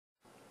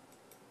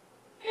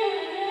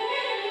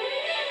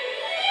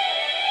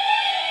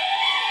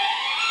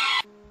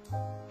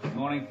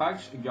morning,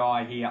 folks.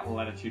 Guy here at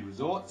Latitude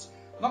Resorts.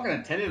 I'm not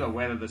going to tell you the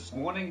weather this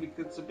morning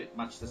because it's a bit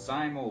much the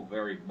same, all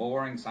very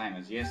boring, same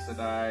as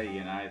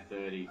yesterday,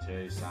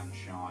 32, sun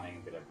shining,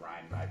 a bit of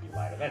rain maybe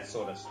later, that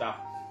sort of stuff.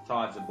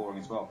 Tides are boring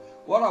as well.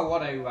 What I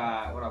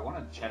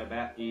want to chat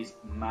about is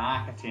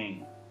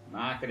marketing,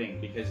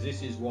 because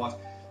this is what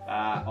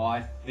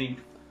I think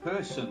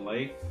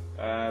personally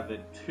the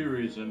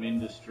tourism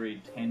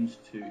industry tends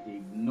to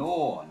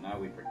ignore. No,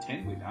 we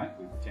pretend we don't.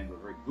 We pretend we're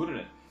very good at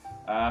it.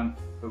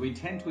 But we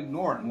tend to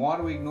ignore it. And why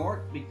do we ignore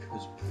it?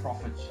 Because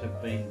profits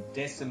have been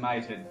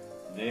decimated.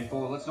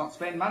 Therefore, let's not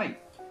spend money.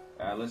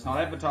 Let's not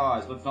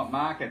advertise. Let's not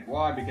market.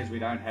 Why? Because we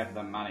don't have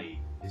the money.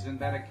 Isn't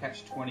that a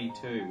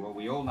catch-22? Well,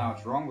 we all know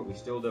it's wrong, but we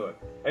still do it.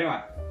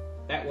 Anyway,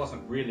 that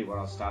wasn't really what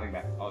I was starting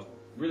about. I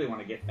really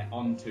want to get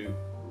onto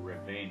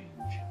revenge.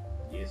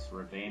 Yes,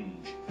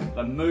 Revenge.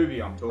 The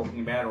movie I'm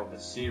talking about, or the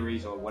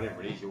series, or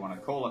whatever it is you want to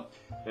call it,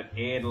 that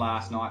aired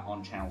last night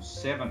on Channel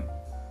 7.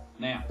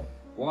 Now,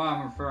 why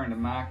I'm referring to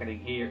marketing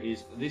here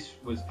is this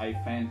was a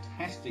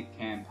fantastic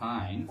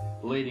campaign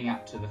leading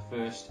up to the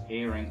first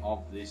airing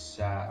of this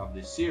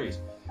series.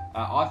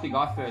 I think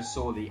I first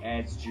saw the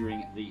ads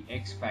during the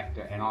X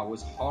Factor, and I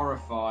was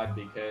horrified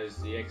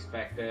because the X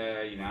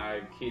Factor,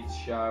 kids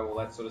show, all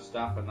that sort of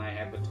stuff, and they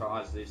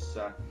advertised this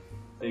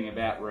thing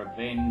about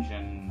revenge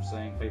and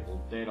seeing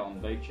people dead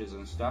on beaches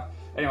and stuff.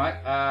 Anyway,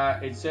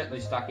 it certainly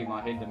stuck in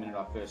my head the minute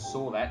I first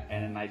saw that,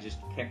 and then they just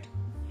kept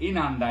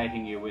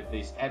inundating you with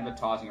this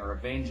advertising of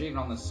revenge. Even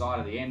on the side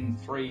of the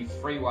M3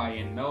 freeway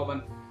in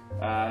Melbourne,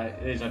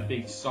 there's a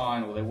big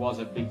sign, or there was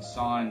a big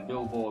sign,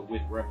 billboard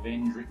with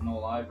revenge written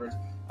all over it,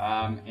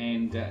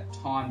 and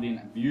timed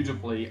in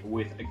beautifully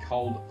with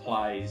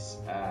Coldplay's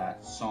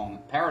song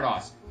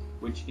Paradise,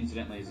 which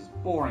incidentally is as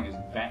boring as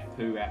bat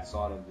poo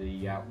outside of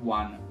the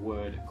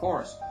one-word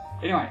chorus.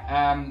 Anyway,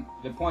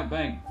 the point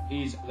being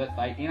is that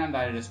they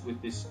inundated us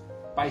with this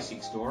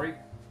basic story,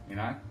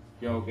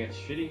 girl gets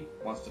shitty,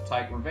 wants to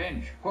take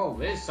revenge. Well,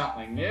 there's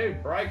something new,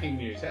 breaking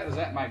news. How does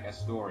that make a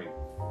story?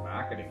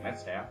 Marketing,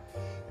 that's how.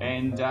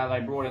 And they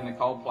brought in the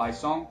Coldplay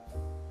song,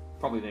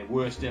 probably their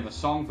worst ever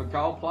song for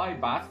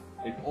Coldplay, but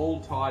it all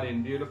tied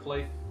in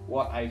beautifully.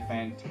 What a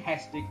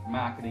fantastic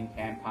marketing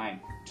campaign.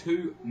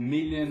 2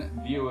 million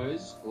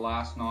viewers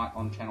last night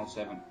on Channel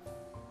 7.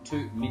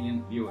 2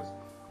 million viewers.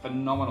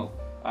 Phenomenal.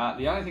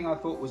 The only thing I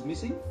thought was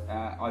missing,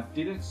 I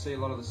didn't see a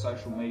lot of the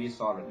social media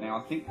side of it. Now,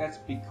 I think that's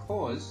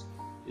because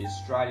the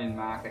Australian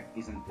market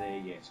isn't there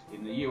yet.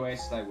 In the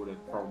US, they would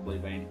have probably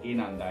been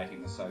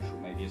inundating the social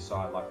media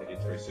side like they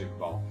did through Super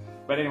Bowl.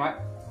 But anyway,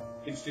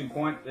 interesting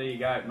point. There you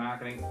go.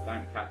 Marketing,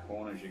 don't cut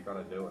corners. You've got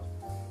to do it.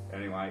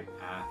 Anyway,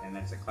 and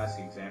that's a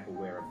classic example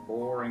where a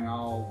boring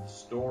old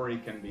story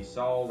can be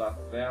sold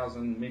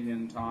 1,000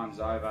 million times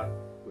over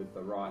with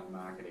the right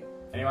marketing.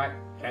 Anyway,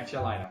 catch you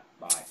later.